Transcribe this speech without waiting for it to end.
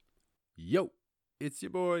Yo, it's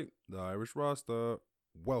your boy, the Irish Rasta.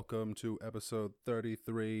 Welcome to episode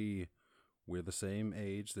 33. We're the same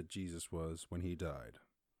age that Jesus was when he died.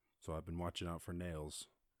 So I've been watching out for nails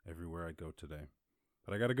everywhere I go today.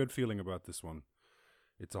 But I got a good feeling about this one.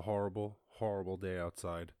 It's a horrible, horrible day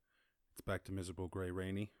outside. It's back to miserable, gray,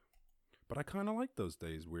 rainy. But I kind of like those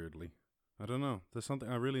days, weirdly. I don't know. There's something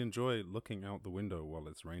I really enjoy looking out the window while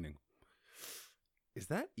it's raining. Is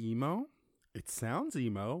that emo? It sounds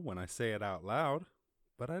emo when I say it out loud,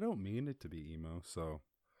 but I don't mean it to be emo, so,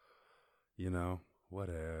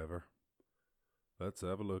 whatever. Let's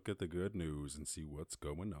have a look at the good news and see what's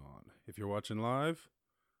going on. If you're watching live,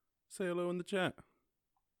 say hello in the chat.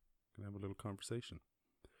 Can have a little conversation.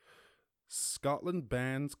 Scotland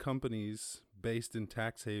bans companies based in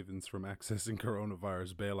tax havens from accessing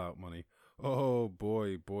coronavirus bailout money. Oh,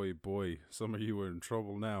 boy. Some of you are in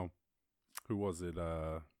trouble now. Who was it?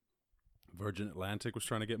 Virgin Atlantic was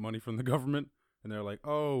trying to get money from the government, and they're like,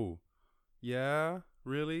 oh, yeah,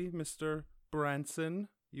 really, Mr. Branson,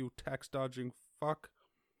 you tax-dodging fuck?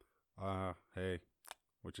 Hey,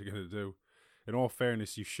 what you gonna do? In all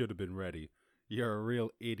fairness, you should have been ready. You're a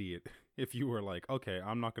real idiot if you were like, okay,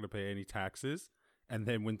 I'm not gonna pay any taxes, and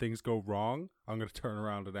then when things go wrong, I'm gonna turn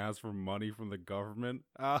around and ask for money from the government.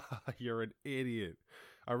 You're an idiot.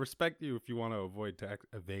 I respect you if you want to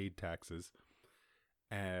evade taxes.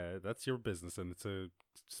 That's your business, and it's a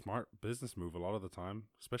smart business move a lot of the time,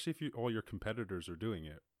 especially if all your competitors are doing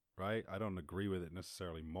it, right? I don't agree with it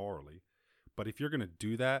necessarily morally, but if you're going to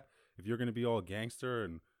do that, if you're going to be all gangster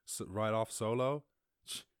and ride off solo,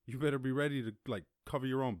 you better be ready to, cover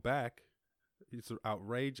your own back. It's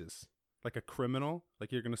outrageous. Like a criminal,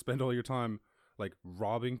 like you're going to spend all your time,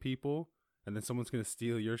 robbing people, and then someone's going to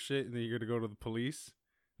steal your shit, and then you're going to go to the police,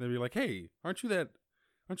 and they'll be like, hey, aren't you that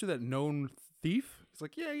known thief? He's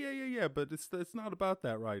like, yeah, but it's not about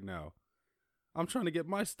that right now. I'm trying to get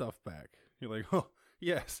my stuff back. You're like, oh,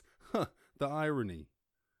 yes, the irony.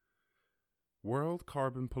 World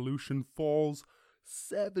carbon pollution falls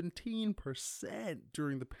 17%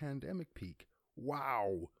 during the pandemic peak.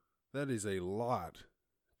 Wow, that is a lot.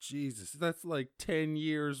 Jesus, that's like 10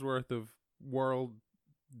 years worth of world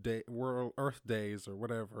Earth days or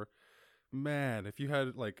whatever. Man, if you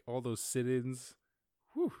had all those sit-ins,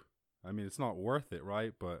 whew. I mean, it's not worth it,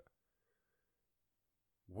 right? But,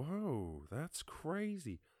 whoa, that's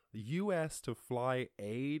crazy. The U.S. to fly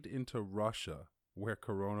aid into Russia where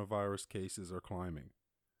coronavirus cases are climbing.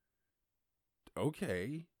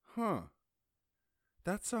 Okay, huh.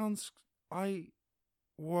 That sounds,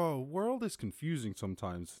 world is confusing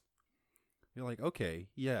sometimes. You're like, okay,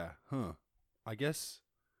 yeah, huh. I guess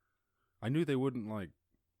I knew they wouldn't,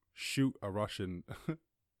 shoot a Russian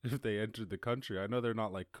if they entered the country. I know they're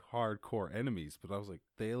not hardcore enemies, but I was like,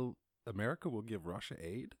 America will give Russia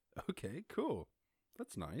aid? Okay, cool.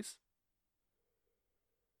 That's nice.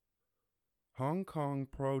 Hong Kong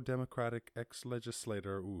pro-democratic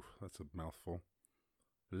ex-legislator, ooh, that's a mouthful,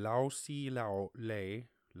 Lau Si-lei,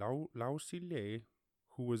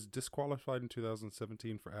 who was disqualified in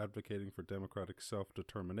 2017 for advocating for democratic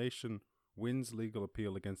self-determination, wins legal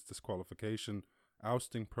appeal against disqualification,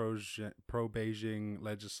 ousting pro-Beijing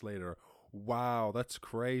legislator. Wow, that's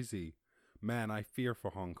crazy. Man, I fear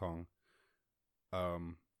for Hong Kong. I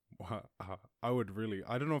don't know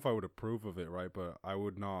if I would approve of it, right? But I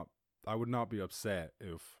would not be upset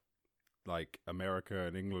if, America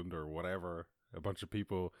and England or whatever, a bunch of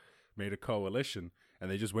people made a coalition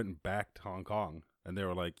and they just went and backed Hong Kong. And they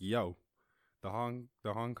were like, yo, the Hong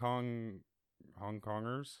Kongians,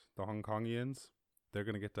 they're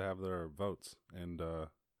going to get to have their votes. And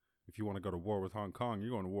if you want to go to war with Hong Kong,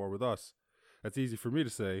 you're going to war with us. That's easy for me to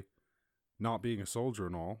say, not being a soldier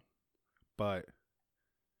and all. But,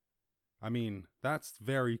 I mean, that's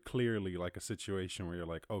very clearly a situation where you're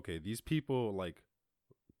like, okay, these people,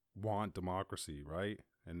 want democracy, right?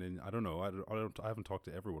 And then, I don't know, I haven't talked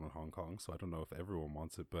to everyone in Hong Kong, so I don't know if everyone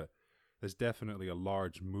wants it. But there's definitely a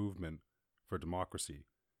large movement for democracy.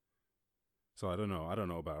 So I don't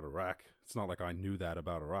know about Iraq. It's not like I knew that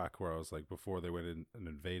about Iraq, where I was like, before they went in and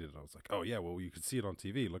invaded, I was like, oh yeah, well, you could see it on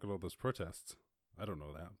TV. Look at all those protests. I don't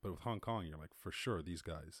know that. But with Hong Kong, you're like, for sure, these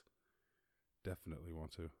guys definitely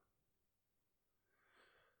want to.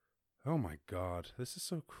 Oh my God, this is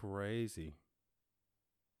so crazy.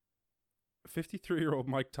 53-year-old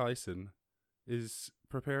Mike Tyson is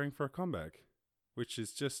preparing for a comeback, which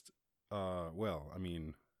is just, I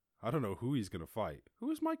mean, I don't know who he's going to fight.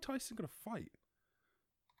 Who is Mike Tyson going to fight?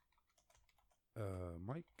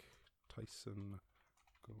 Mike Tyson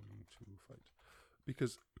going to fight.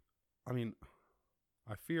 Because, I mean,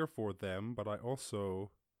 I fear for them, but I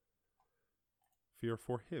also fear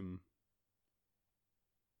for him.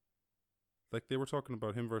 Like, they were talking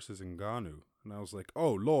about him versus Ngannou. And I was like,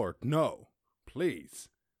 oh, Lord, no. Please.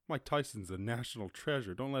 Mike Tyson's a national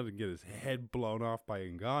treasure. Don't let him get his head blown off by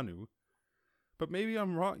Ngannou. But maybe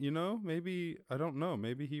I'm wrong, you know? Maybe, I don't know.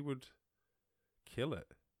 Maybe he would kill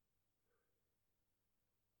it.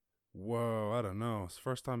 Whoa, I don't know. It's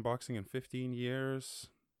first time boxing in 15 years.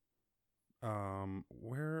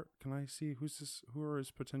 Where can I see who are his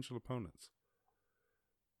potential opponents?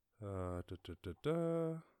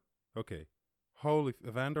 Okay.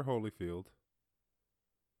 Evander Holyfield.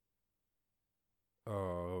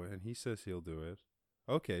 Oh, and he says he'll do it.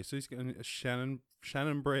 Okay, so he's going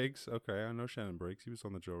Shannon Briggs. Okay, I know Shannon Briggs. He was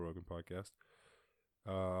on the Joe Rogan podcast.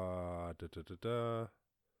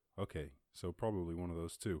 Okay, so probably one of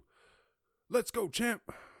those two. Let's go, champ.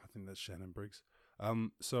 I think that's Shannon Briggs.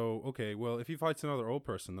 So okay, well, if he fights another old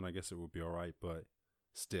person, then I guess it would be all right. But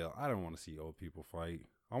still, I don't want to see old people fight.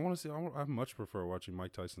 I much prefer watching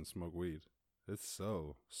Mike Tyson smoke weed. It's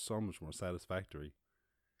so much more satisfactory.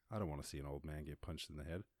 I don't want to see an old man get punched in the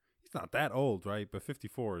head. He's not that old, right? But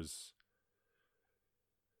 54 is...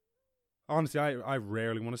 Honestly, I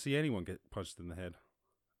rarely want to see anyone get punched in the head.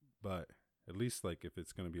 But at least, like, if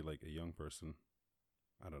it's going to be, like, a young person.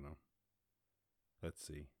 I don't know. Let's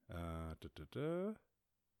see.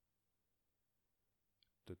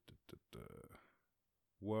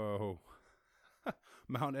 Whoa.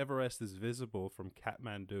 Mount Everest is visible from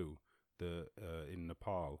Kathmandu, in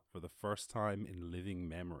Nepal, for the first time in living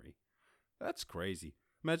memory. That's crazy.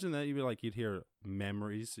 Imagine that you'd hear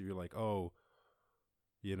memories. You're like, oh,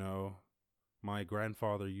 you know, my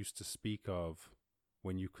grandfather used to speak of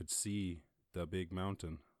when you could see the big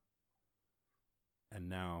mountain. And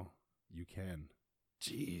now you can.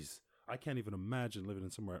 Jeez. I can't even imagine living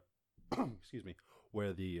in somewhere, excuse me,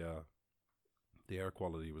 where the air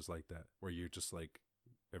quality was like that. Where you're just like,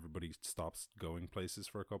 everybody stops going places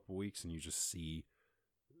for a couple of weeks and you just see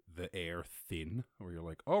the air thin. Where you're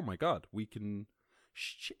like, oh my God, we can...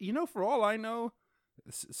 for all I know,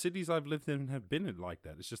 cities I've lived in have been like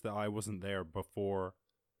that. It's just that I wasn't there before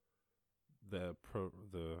the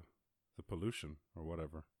pollution or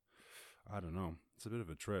whatever. I don't know. It's a bit of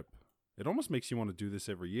a trip. It almost makes you want to do this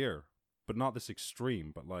every year, but not this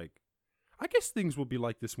extreme. But like, I guess things will be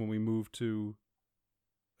like this when we move to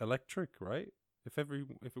electric, right? If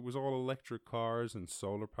it was all electric cars and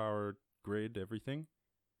solar powered grid, everything,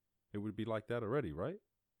 it would be like that already, right?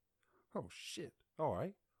 Oh shit. All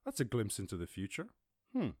right. That's a glimpse into the future.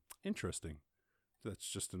 Interesting.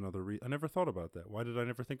 That's just another I never thought about that. Why did I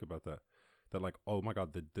never think about that? That like, oh my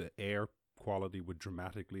God, the air quality would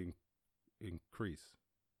dramatically increase.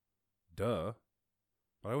 Duh.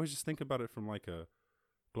 But I always just think about it from like a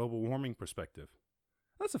global warming perspective.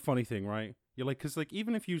 That's a funny thing, right? You're like, because like,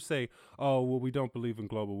 even if you say, oh, well, we don't believe in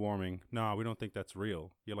global warming. No, we don't think that's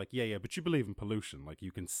real. You're like, yeah, but you believe in pollution. Like,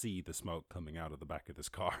 you can see the smoke coming out of the back of this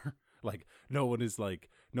car. Like, no one is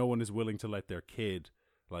willing to let their kid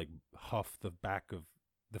like huff the back of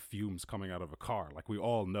the fumes coming out of a car. Like, we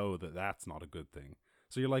all know that that's not a good thing.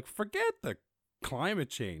 So you're like, forget the climate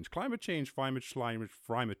change,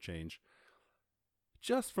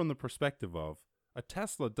 just from the perspective of a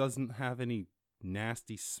Tesla doesn't have any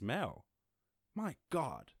nasty smell. My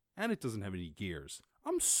God. And it doesn't have any gears.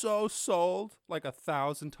 I'm so sold like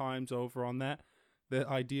 1,000 times over on that. The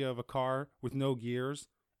idea of a car with no gears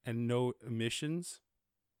and no emissions.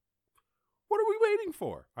 What are we waiting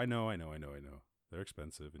for? I know. They're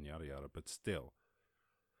expensive and yada yada, but still.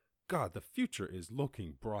 God, the future is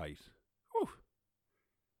looking bright. Whew.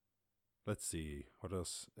 Let's see. What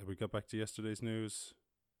else? Have we got back to yesterday's news?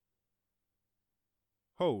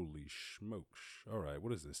 Holy smokes. All right,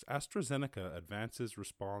 what is this? AstraZeneca advances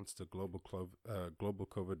response to global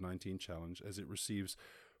COVID-19 challenge as it receives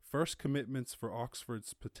first commitments for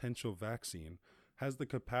Oxford's potential vaccine, has the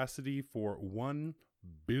capacity for 1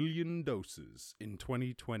 billion doses in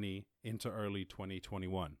 2020 into early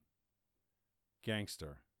 2021.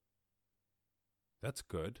 Gangster. That's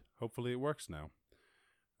good. Hopefully it works now.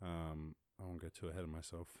 I won't get too ahead of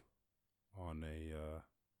myself on a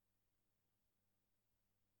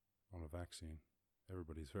vaccine.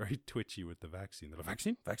 Everybody's very twitchy with the vaccine. They're like,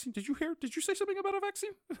 vaccine? Vaccine? Did you hear? Did you say something about a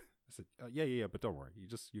vaccine? I said, yeah, but don't worry. You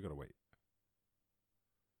gotta wait.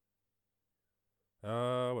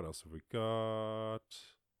 What else have we got?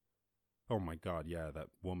 Oh my God, yeah, that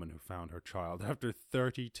woman who found her child after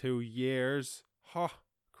 32 years.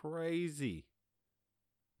 Crazy.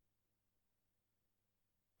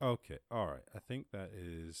 Okay, all right. I think that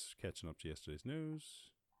is catching up to yesterday's news.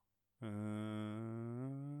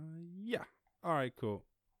 Yeah. All right, cool.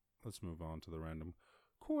 Let's move on to the random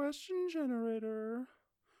question generator.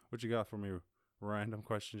 What you got for me, random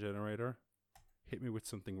question generator? Hit me with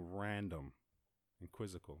something random and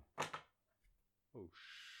quizzical. Oh,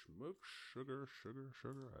 smoke, sugar.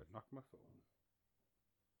 I knocked my phone.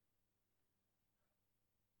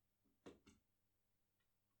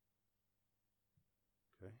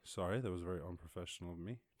 Okay, sorry, that was very unprofessional of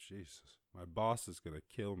me. Jesus, my boss is going to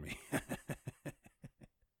kill me.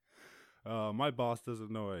 My boss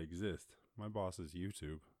doesn't know I exist. My boss is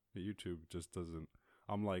YouTube. YouTube just doesn't.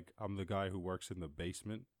 I'm the guy who works in the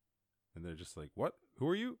basement, and they're just like, "What? Who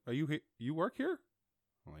are you? Are you you work here?"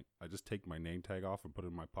 I'm like, I just take my name tag off and put it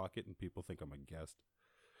in my pocket, and people think I'm a guest.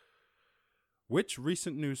 Which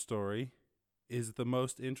recent news story is the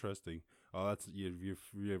most interesting? Oh, that's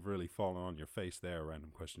you've really fallen on your face there,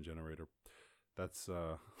 random question generator. That's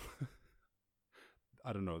I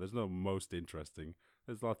don't know. There's no most interesting.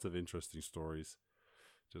 There's lots of interesting stories.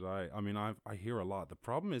 I hear a lot. The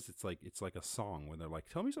problem is it's like a song when they're like,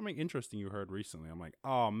 tell me something interesting you heard recently. I'm like,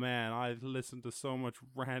 oh man, I listen to so much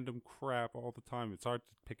random crap all the time. It's hard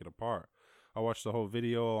to pick it apart. I watched the whole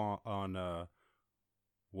video on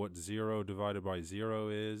what 0 divided by 0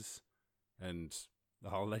 is, and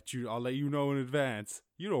I'll let you know in advance.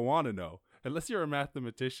 You don't want to know. Unless you're a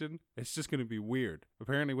mathematician, it's just going to be weird.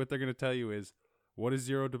 Apparently what they're going to tell you is, what is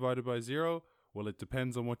 0 divided by 0? Well, it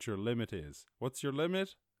depends on what your limit is. What's your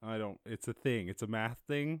limit? It's a thing. It's a math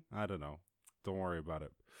thing. I don't know. Don't worry about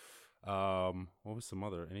it. What was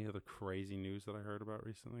any other crazy news that I heard about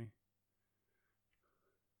recently?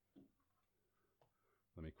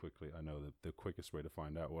 Let me quickly, I know that the quickest way to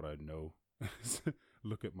find out what I know is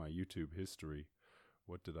look at my YouTube history.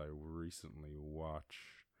 What did I recently watch?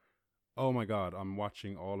 Oh my God, I watched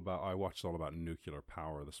all about nuclear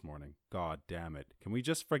power this morning. God damn it. Can we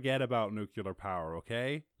just forget about nuclear power,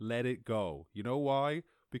 okay? Let it go. You know why?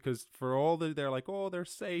 Because for all that they're like, oh, they're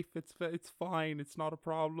safe, it's fine, it's not a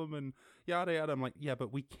problem, and yada yada. I'm like, yeah,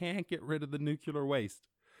 but we can't get rid of the nuclear waste.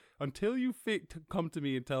 Until you come to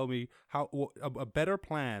me and tell me how a better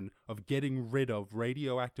plan of getting rid of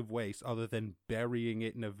radioactive waste other than burying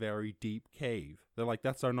it in a very deep cave. They're like,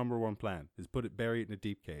 that's our number one plan, is bury it in a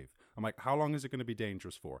deep cave. I'm like, how long is it going to be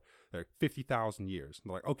dangerous for? They're like, 50,000 years. And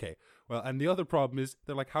they're like, okay. Well, and the other problem is,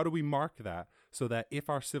 they're like, how do we mark that so that if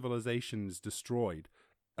our civilization is destroyed,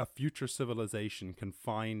 a future civilization can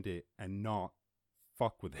find it and not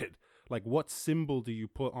fuck with it? Like, what symbol do you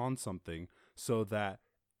put on something so that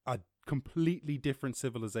a completely different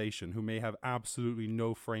civilization who may have absolutely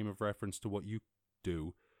no frame of reference to what you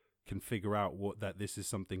do can figure out that this is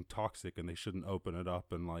something toxic and they shouldn't open it up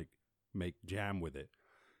and like make jam with it?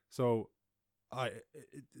 So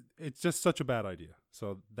it's just such a bad idea.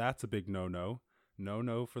 So that's a big no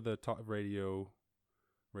for the radio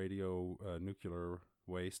nuclear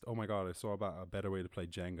waste. Oh my God, I saw about a better way to play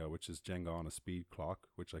Jenga, which is Jenga on a speed clock,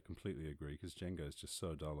 which I completely agree, because Jenga is just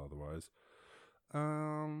so dull otherwise.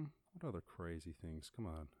 What other crazy things? Come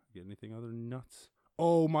on, get anything other nuts?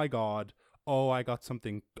 Oh my God. Oh, I got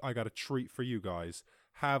a treat for you guys.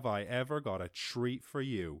 Have I ever got a treat for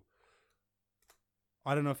you?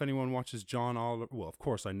 I don't know if anyone watches John Oliver. Well, of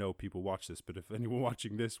course I know people watch this, but if anyone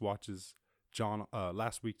watching this watches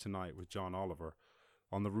Last Week Tonight with John Oliver,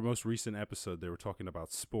 on the most recent episode, they were talking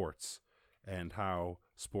about sports and how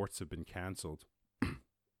sports have been cancelled.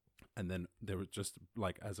 And then they were just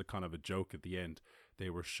like, as a kind of a joke at the end, they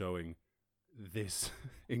were showing this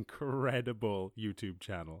incredible YouTube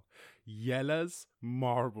channel, Yella's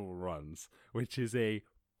Marble Runs, which is a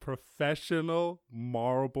professional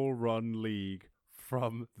marble run league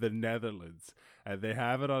from the Netherlands, and they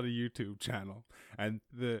have it on a YouTube channel. And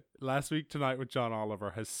the Last Week Tonight with John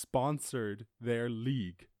Oliver has sponsored their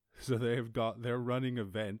league, so they're running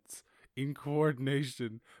events in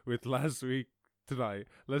coordination with Last Week Tonight.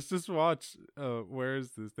 Let's just watch. Where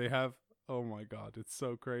is this? They have, oh my God, it's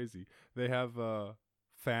so crazy. They have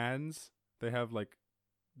fans. They have like,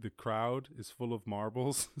 the crowd is full of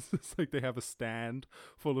marbles. It's like they have a stand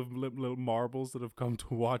full of little marbles that have come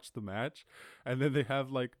to watch the match. And then they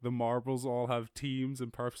have like, the marbles all have teams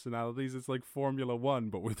and personalities. It's like Formula One,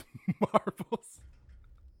 but with marbles.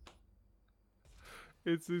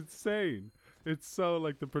 It's insane. It's so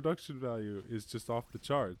like, the production value is just off the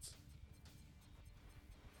charts.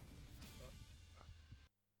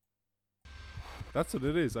 That's what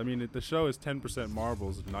it is. I mean, the show is 10%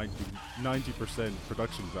 marbles and 90%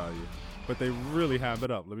 production value. But they really ham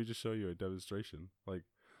it up. Let me just show you a demonstration. Like,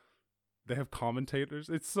 they have commentators.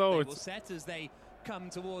 It's set as they come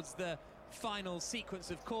towards the final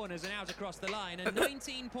sequence of corners and out across the line. And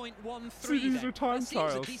 19.13. These are time trials.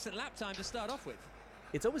 Seems a decent lap time to start off with.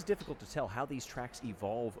 It's always difficult to tell how these tracks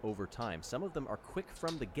evolve over time. Some of them are quick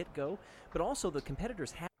from the get-go, but also the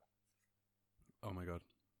competitors have... Oh my God.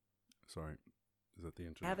 Sorry. Is that the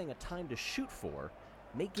internet? Having a time to shoot for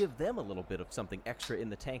may give them a little bit of something extra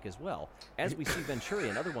in the tank as well. As we see Venturi,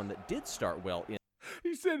 another one that did start well in.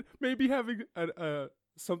 He said maybe having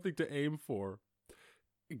something to aim for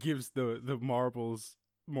gives the marbles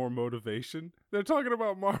more motivation. They're talking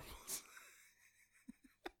about marbles.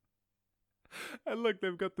 And look,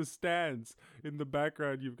 they've got the stands. In the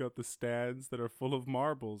background, you've got the stands that are full of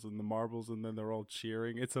marbles, and then they're all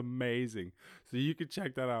cheering. It's amazing. So you can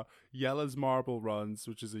check that out. Yella's Marble Runs,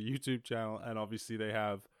 which is a YouTube channel, and obviously they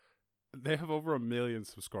have over 1 million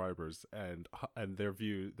subscribers, and their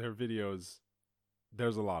videos,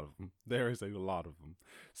 there's a lot of them. There is a lot of them.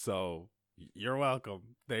 So you're welcome.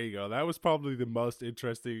 There you go. That was probably the most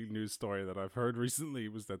interesting news story that I've heard recently,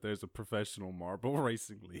 was that there's a professional marble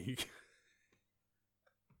racing league.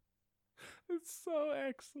 It's so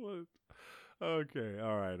excellent. Okay,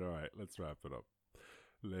 all right. Let's wrap it up.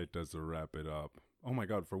 Let us wrap it up. Oh my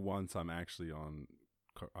God! For once, I'm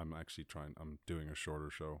doing a shorter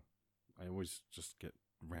show. I always just get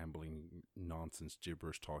rambling nonsense,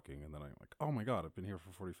 gibberish talking, and then I'm like, oh my God, I've been here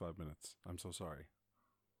for 45 minutes. I'm so sorry.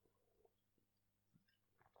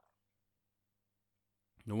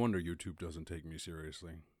 No wonder YouTube doesn't take me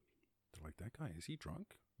seriously. They're like, that guy, is he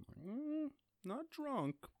drunk? I'm like, not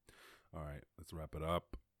drunk. All right, let's wrap it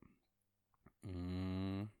up.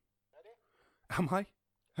 Am I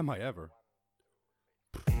ever?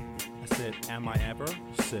 I said, am I ever?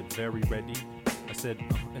 I said, very ready. I said,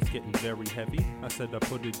 it's getting very heavy. I said, I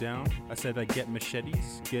put it down. I said, I get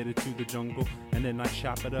machetes, get it to the jungle, and then I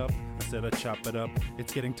chop it up. I said, I chop it up.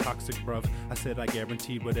 It's getting toxic, bruv. I said, I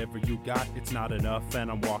guarantee whatever you got, it's not enough.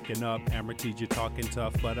 And I'm walking up. Amity, you're talking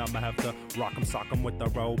tough, but I'ma have to rock 'em, sock 'em with the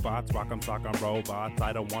robots. Rock 'em, sock 'em, robots.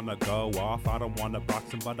 I don't wanna go off. I don't wanna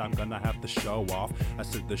box 'em, but I'm gonna have to show off. I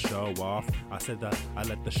said, the show off. I said, I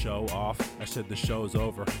let the show off. I said, the show's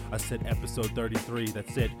over. I said, episode 33.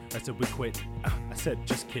 That's it. I said, we quit. I said,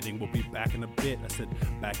 just kidding, we'll be back in a bit. I said,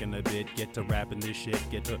 back in a bit, get to rapping this shit,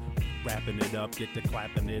 get to wrapping it up, get to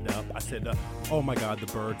clapping it up. I said, oh my God, the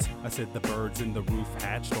birds. I said, the birds in the roof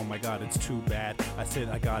hatched. Oh my God, it's too bad. I said,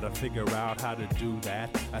 I gotta figure out how to do that.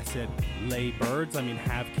 I said, lay birds,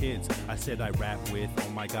 have kids. I said, I rap with, oh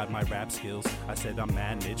my God, my rap skills. I said, I'm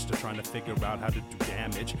managed to trying to figure out how to do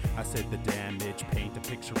damage. I said, the damage, paint a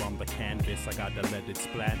picture on the canvas. I gotta let it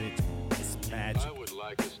splat it. It's magic. I would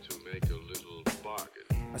like us to make a little bargain.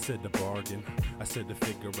 I said the bargain. I said to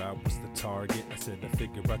figure out what's the target. I said to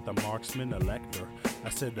figure out the marksman elector. I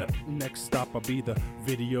said the next stop I'll be the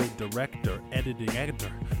video director, editing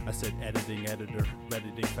editor. I said editing editor,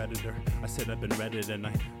 redditing editor. I said I've been Reddit and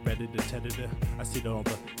I Reddit editor. I said all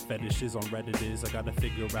the fetishes on Reddit is. I gotta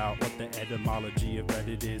figure out what the etymology of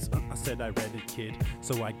Reddit is. I said I read it, kid,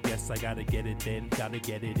 so I guess I gotta get it in. Gotta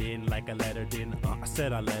get it in like I lettered in. I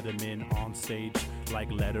said I let him in on stage like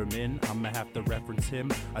Letterman. I'ma have to reference him.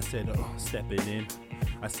 I said, stepping in.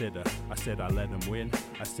 I said I let him win.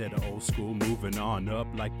 I said old school, moving on up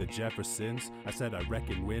like the Jeffersons. I said I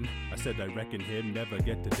reckon win. I said I reckon him, never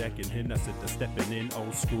get to decking him. I said the stepping in,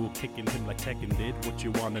 old school, kicking him like Tekken did. What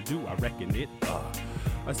you wanna do? I reckon it.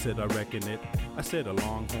 I said I reckon it. I said a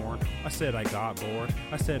longhorn. I said I got bored.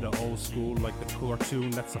 I said a old school like the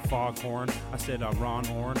cartoon, that's a foghorn. I said I Ron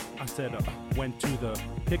Horn. I said I went to the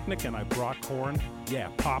picnic and I brought corn. Yeah,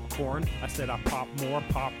 popcorn. I said I pop more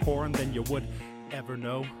popcorn than you would ever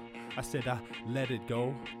know. I said I let it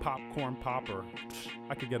go. Popcorn popper.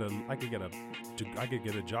 I could get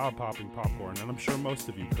a job popping popcorn, and I'm sure most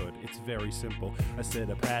of you could. It's very simple. I said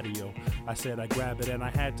a patio. I said I grab it and I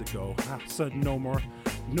had to go. I said no more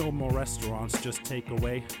restaurants, just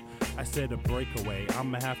takeaway. I said a breakaway.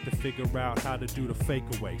 I'ma have to figure out how to do the fake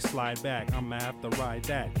away. Slide back, I'ma have to ride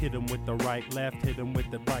that. Hit him with the right left, hit him with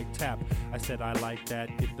the right tap. I said I like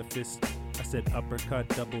that, get the fist. I said uppercut,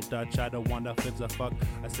 double dutch, I don't wanna fizz a fuck.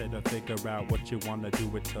 I said to figure out what you wanna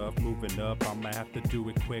do it tough. Moving up, I'ma have to do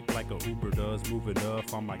it quick like a Uber does. Moving up,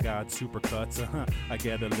 oh my God, supercuts. I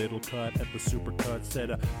get a little cut at the supercut.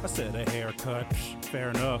 I said a haircut.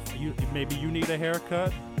 Fair enough. Maybe you need a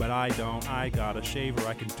haircut, but I don't. I got a shaver,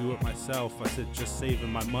 I can do it myself. I said just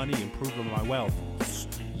saving my money, improving my wealth.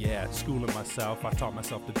 Yeah, schooling myself, I taught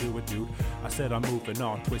myself to do it, dude. I said I'm moving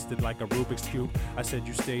on, twisted like a Rubik's Cube. I said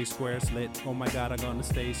you stay squares lit. Oh my God, I'm gonna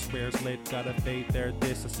stay squares lit. Gotta fade there,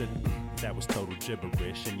 this. I said, that was total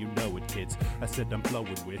gibberish, and you know it, kids. I said I'm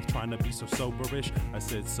flowing with, trying to be so soberish. I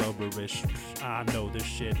said soberish, I know this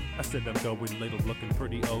shit. I said I'm going little, looking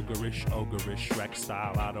pretty ogreish, Shrek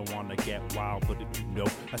style. I don't wanna get wild, but if you know,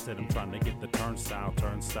 I said I'm trying to get the turnstile,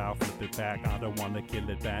 flip it back. I don't wanna kill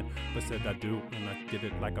it bad, but said I do, and I did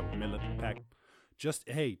it like a millet pack. Just,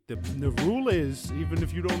 hey, the rule is, even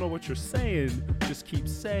if you don't know what you're saying, just keep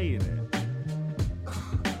saying it. I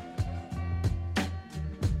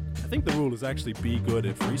think the rule is actually be good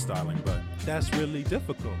at freestyling, but that's really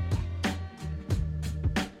difficult.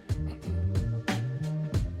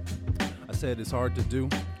 I said it's hard to do.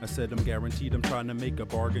 I said I'm guaranteed I'm trying to make a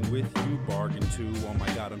bargain with you. Bargain too. Oh my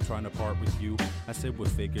God, I'm trying to part with you. I said we'll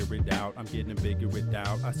figure it out. I'm getting bigger it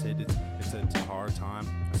out. I said it's a hard time.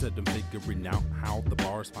 I said I'm figuring out how the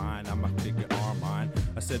bar's fine. I'ma figure our mind.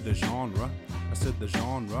 I said the genre. I said the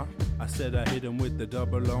genre. I said I hit him with the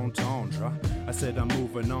double entendre. I said I'm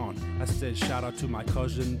moving on. I said shout out to my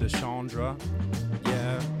cousin Deshandra.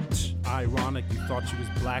 Yeah, ironic, you thought she was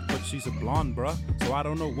black, but she's a blonde, bruh. So I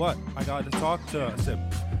don't know what I gotta talk to her. I said,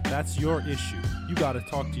 that's your issue. You gotta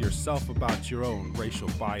talk to yourself about your own racial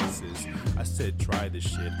biases. I said, try this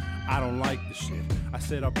shit. I don't like the shit. I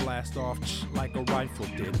said, I blast off like a rifle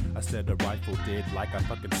did. I said, a rifle did like I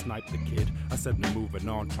fucking sniped the kid. I said, I'm moving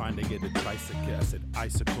on, trying to get a tricycle. I said,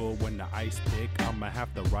 icicle when the ice pick. I'ma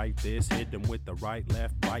have to write this, hit him with the right,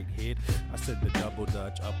 left, right hit. I said, the double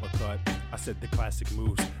Dutch uppercut. I said, the classic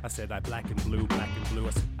moves. I said, I black and blue, black and blue.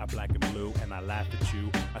 I said, I black and blue, and I laugh at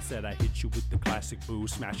you. I said, I hit you with the classic boo,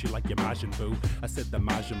 smash you like your Majin Buu. I said, the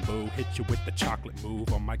Majin Buu, hit you with the chocolate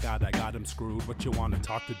move. Oh my God, I got him screwed. What you wanna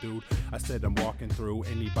talk to, dude? I said, I'm walking through.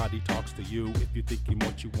 Anybody talks to you. If you're thinking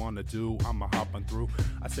what you wanna do, I'ma hopping through.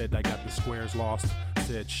 I said, I got the squares lost. I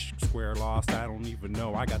said, square lost. I don't even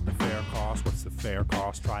know. I got the fair cost. What's the fair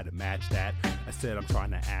cost? Try to match that. I said, I'm trying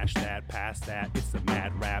to ash that, past that. It's a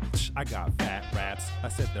mad rap. I got fat raps. I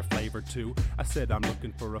said, they're flavored too. I said, I'm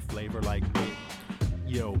looking for a flavor like me.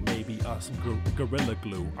 Yo, maybe us, Gorilla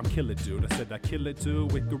Glue. I'm killer, dude. I said I kill it too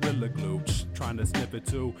with Gorilla Glue. Trying to sniff it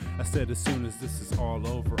too. I said as soon as this is all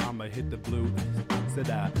over, I'ma hit the blue. I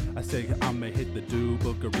said I'ma hit the dude,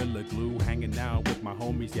 but Gorilla Glue. Hanging out with my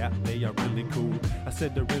homies, yeah, they are really cool. I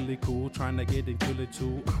said they're really cool. Trying to get into the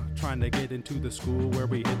too. Trying to get into the school where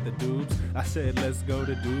we hit the dudes. I said let's go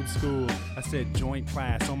to dude school. I said joint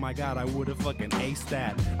class. Oh my God, I would've fucking aced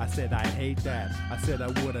that. I said I hate that. I said I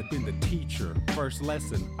would've been the teacher. First lesson.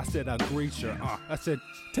 I said, I'll greet you. I said,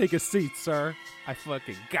 take a seat, sir. I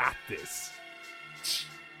fucking got this.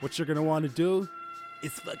 What you're gonna want to do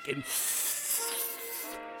is fucking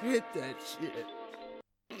hit that shit.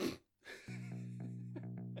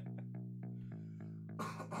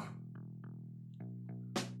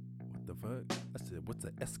 What the fuck? I said, what's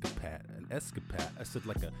an escapade? An escapade. I said,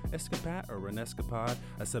 like a escapade or an escapade.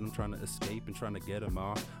 I said, I'm trying to escape and trying to get him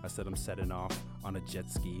off. I said, I'm setting off on a jet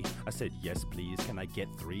ski. I said, yes, please. Can I get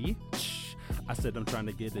 3? I said, I'm trying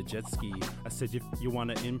to get a jet ski. I said, if you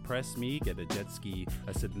want to impress me, get a jet ski.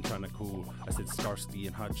 I said, I'm trying to cool. I said, Starsky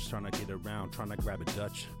and Hutch, trying to get around, trying to grab a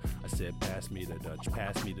Dutch. I said, pass me the Dutch,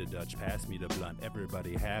 pass me the Dutch, pass me the blunt.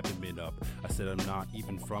 Everybody having it up. I said, I'm not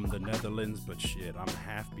even from the Netherlands, but shit, I'm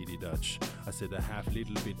half beady Dutch. I said, a half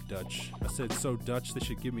little bit Dutch. I said, so Dutch, they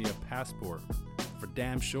should give me a passport. For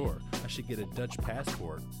damn sure, I should get a Dutch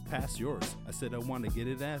passport. Pass yours. I said I want to get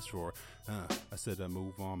it asked for. I said I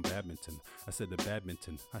move on badminton. I said the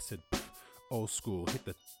badminton. I said old school. Hit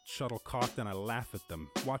the shuttlecock, then I laugh at them.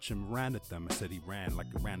 Watch him ran at them. I said he ran like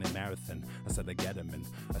he ran a marathon. I said I get him in.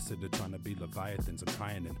 I said they're trying to be Leviathans. I'm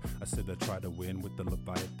trying in. I said I try to win with the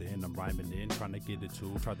Leviathan. I'm rhyming in, trying to get it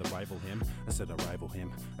too. Try to rival him. I said I rival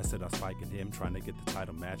him. I said I spike at him, trying to get the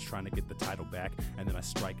title match, trying to get the title back, and then I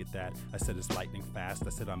strike at that. I said it's lightning fast. I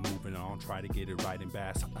said I'm moving on, try to get it riding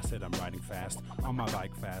bass. I said I'm riding fast on my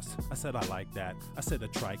bike fast. I said I like that. I said a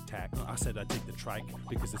trike tack. I said I take the trike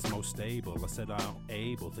because it's most stable. I said I'm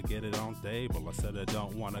able to get it on table. I said I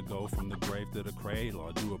don't want to go from the grave to the cradle.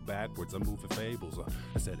 I do it backwards. I'm moving fables.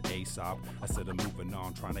 I said Aesop. I said I'm moving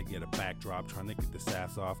on, trying to get a backdrop, trying to get the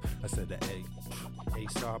sass off. I said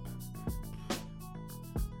Aesop.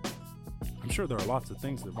 I'm sure there are lots of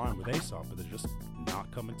things that rhyme with Aesop, but they're just not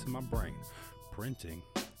coming to my brain. Printing.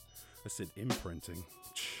 I said imprinting.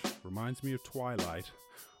 Reminds me of Twilight.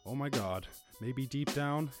 Oh my God. Maybe deep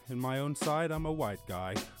down in my own side, I'm a white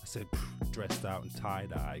guy. I said, dressed out in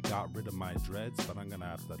tie-dye. Got rid of my dreads, but I'm gonna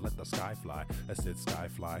have to let the sky fly. I said, sky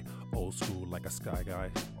fly. Old school like a sky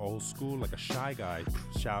guy. Old school like a shy guy.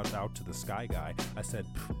 Shout out to the sky guy. I said,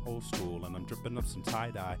 old school, and I'm dripping up some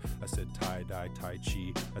tie-dye. I said, tie-dye, tai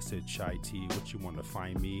chi. I said, chai tea, what you wanna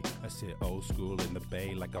find me? I said, old school in the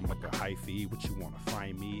bay, like I'm like a hyphy. What you wanna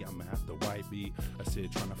find me? I'm gonna have to wife me. I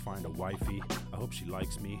said, trying to find a wifey. I hope she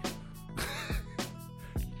likes me.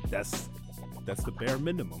 That's the bare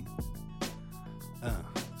minimum.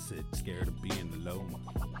 Said scared of being alone.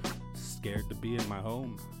 Scared to be in my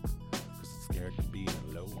home. Cause scared to be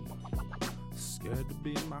alone. Scared to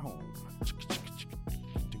be in my home.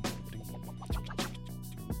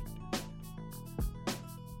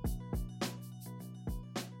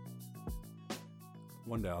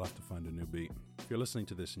 One day I'll have to find a new beat. If you're listening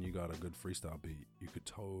to this and you got a good freestyle beat, you could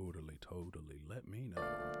totally let me know.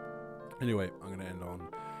 Anyway, I'm going to end on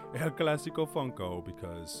El Clásico Funko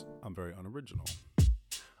because I'm very unoriginal.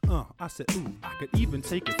 I said, ooh, I could even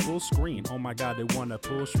take it full screen. Oh my God, they wanna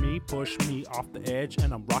push me off the edge,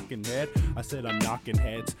 and I'm rocking head. I said I'm knocking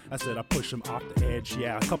heads. I said I push them off the edge.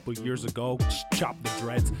 Yeah, a couple years ago, chopped the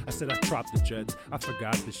dreads. I said I dropped the jets. I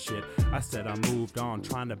forgot the shit. I said I moved on,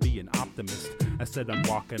 trying to be an optimist. I said I'm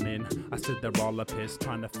walking in. I said they're all a piss,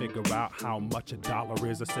 trying to figure out how much a dollar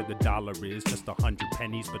is. I said the dollar is just 100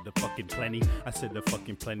 pennies, but the fucking plenty. I said the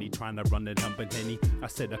fucking plenty, trying to run it up a henny. I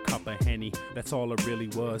said a cup of henny, that's all it really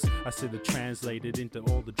was. I said it translated into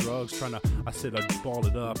all the drugs, I said I ball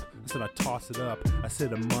it up, I said I toss it up, I said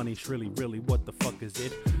the money's really, what the fuck is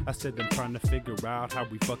it? I said I'm trying to figure out how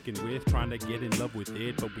we fucking with, trying to get in love with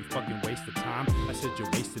it, but we fucking waste the time. I said you're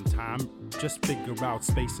wasting time, just figure out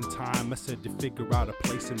space and time. I said to figure out a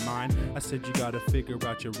place in mind. I said you gotta figure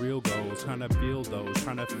out your real goals, trying to feel those,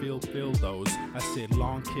 trying to feel those. I said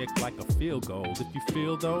long kick like a field goal. If you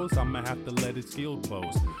feel those, I'ma have to let it skill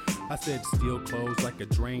close. I said steel clothes like a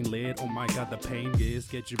drain lid. Oh my God, the pain is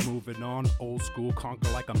get you moving on. Old school conquer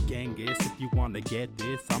like I'm Genghis. If you wanna get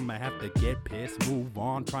this, I'ma have to get pissed. Move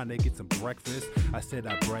on, trying to get some breakfast. I said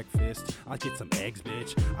I breakfast. I get some eggs,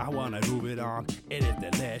 bitch. I wanna move it on. It is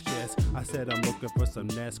delicious. I said I'm looking for some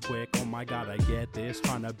Nesquik. Oh my God, I get this.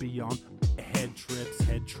 Trying to be on head trips.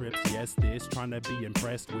 Yes, this. Trying to be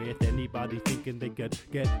impressed with anybody thinking they could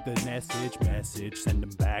get the message. Send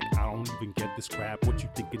them back. I don't even get this crap. What you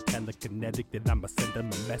thinking? Telekinetic, then I'ma send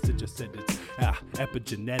them a message. I said it's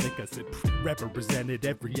epigenetic. I said represented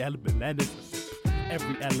every element, and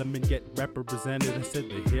every element get represented. I said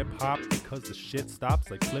the hip hop because the shit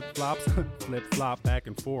stops like flip flops, flip flop back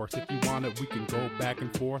and forth. If you want it, we can go back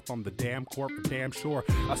and forth on the damn court for damn sure.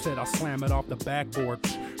 I said I'll slam it off the backboard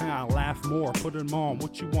and I'll laugh more. Put them on.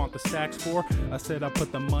 What you want the stacks for? I said I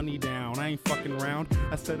put the money down. I ain't fucking around.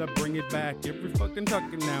 I said I bring it back. Every fucking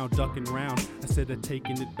ducking now, ducking round. I said I'm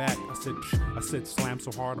taking it back. I said slam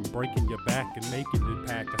so hard I'm breaking your back and making it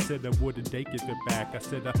pack. I said I wouldn't take it back. I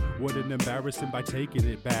said I wouldn't embarrass him by taking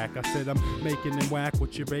it back. I said I'm making him whack.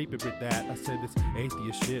 What you vaping with that? I said it's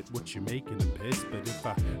atheist shit. What you making him piss? But if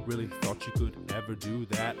I really thought you could ever do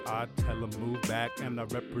that, I'd tell him move back. And I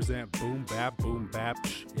represent boom bap.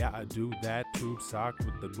 Yeah, I do that. Tube sock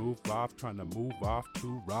with the move off. Trying to move off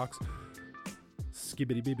 2 rocks.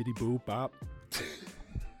 Skibbity bibbity boop bop.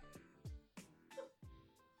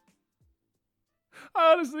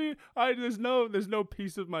 Honestly, there's no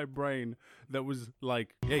piece of my brain that was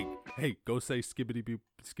like, hey, go say skibbity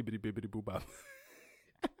bibbity boop bop.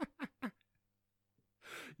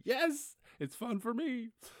 Yes, it's fun for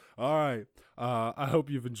me. All right, I hope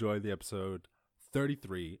you've enjoyed the episode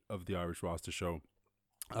 33 of the Irish Rasta Show.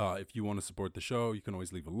 If you want to support the show, you can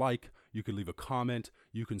always leave a like, you can leave a comment,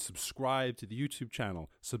 you can subscribe to the YouTube channel,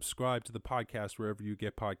 subscribe to the podcast wherever you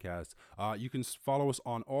get podcasts. You can follow us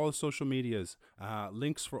on all the social medias.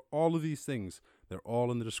 Links for all of these things, they're all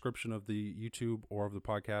in the description of the YouTube or of the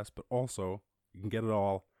podcast, but also you can get it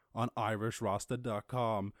all on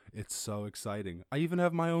irishrasta.com. It's so exciting. I even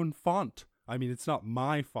have my own font. I mean, it's not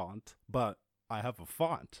my font, but I have a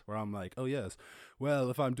font where I'm like, oh yes, well,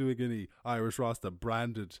 if I'm doing any Irish Rasta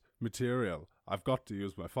branded material, I've got to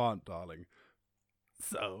use my font, darling.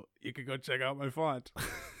 So you can go check out my font.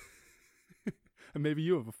 And maybe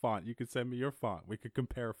you have a font. You could send me your font. We could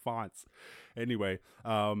compare fonts. Anyway,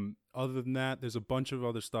 other than that, there's a bunch of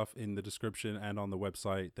other stuff in the description and on the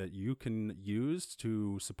website that you can use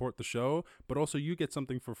to support the show, but also you get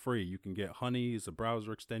something for free. You can get Honey as a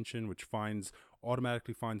browser extension, which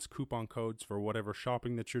automatically finds coupon codes for whatever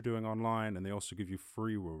shopping that you're doing online, and they also give you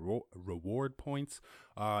free reward points.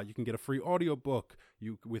 You can get a free audiobook.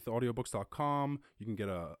 With audiobooks.com, you can get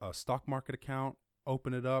a stock market account.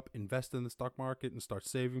 Open it up, invest in the stock market, and start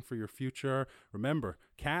saving for your future. Remember,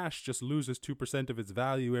 cash just loses 2% of its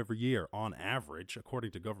value every year on average.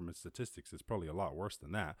 According to government statistics, it's probably a lot worse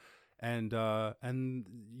than that. And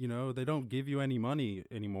you know, they don't give you any money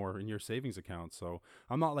anymore in your savings account. So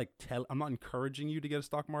I'm not encouraging you to get a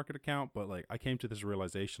stock market account, but like I came to this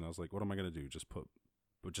realization. I was like, what am I going to do? Just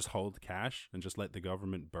hold cash and just let the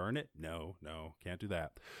government burn it? No, can't do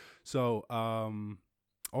that. So,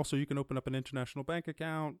 also, you can open up an international bank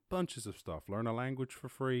account, bunches of stuff, learn a language for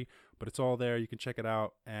free, but it's all there. You can check it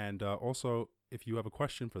out. And also, if you have a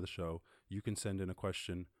question for the show, you can send in a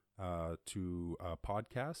question to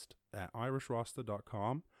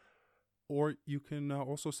podcast@irishrasta.com, or you can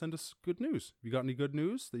also send us good news. If you got any good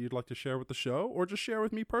news that you'd like to share with the show, or just share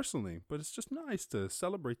with me personally. But it's just nice to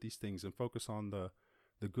celebrate these things and focus on the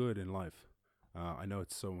good in life. I know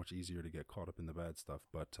it's so much easier to get caught up in the bad stuff,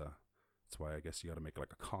 but that's why I guess you got to make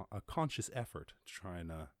like a conscious effort to try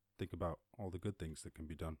and think about all the good things that can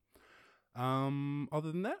be done.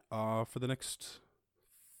 Other than that, for the next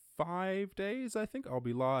 5 days, I think I'll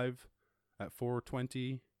be live at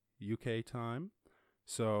 4:20 UK time.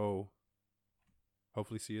 So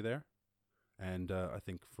hopefully see you there. And I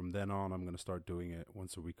think from then on, I'm going to start doing it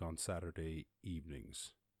once a week on Saturday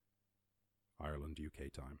evenings, Ireland,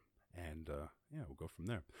 UK time. And yeah, we'll go from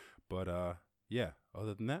there. But yeah,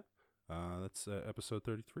 other than that, that's episode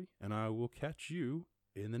 33. And I will catch you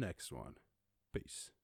in the next one. Peace.